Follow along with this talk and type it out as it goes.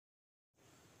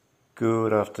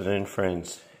Good afternoon,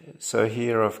 friends. So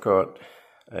here I've got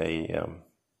a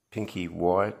pinky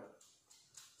white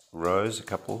rose, a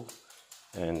couple,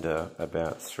 and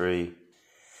about three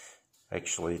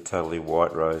actually totally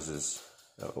white roses,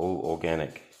 all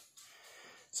organic.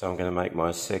 So I'm going to make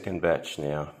my second batch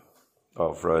now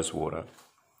of rose water.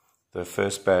 The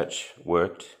first batch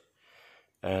worked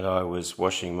and I was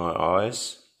washing my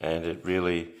eyes, and it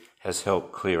really has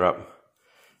helped clear up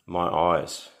my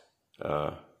eyes.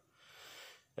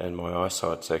 And my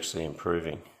eyesight's actually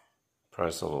improving.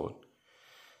 Praise the Lord.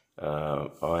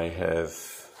 I have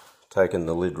taken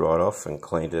the lid right off and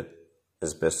cleaned it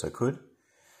as best I could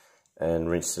and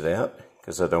rinsed it out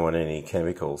because I don't want any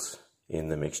chemicals in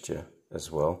the mixture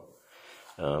as well.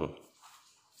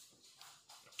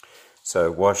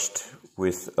 So washed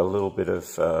with a little bit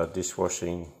of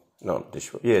dishwashing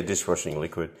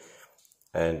liquid,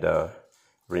 and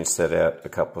rinsed that out a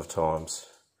couple of times.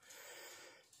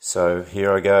 So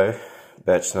here I go,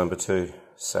 batch number 2.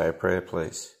 Say a prayer,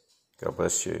 please. God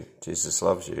bless you. Jesus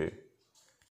loves you.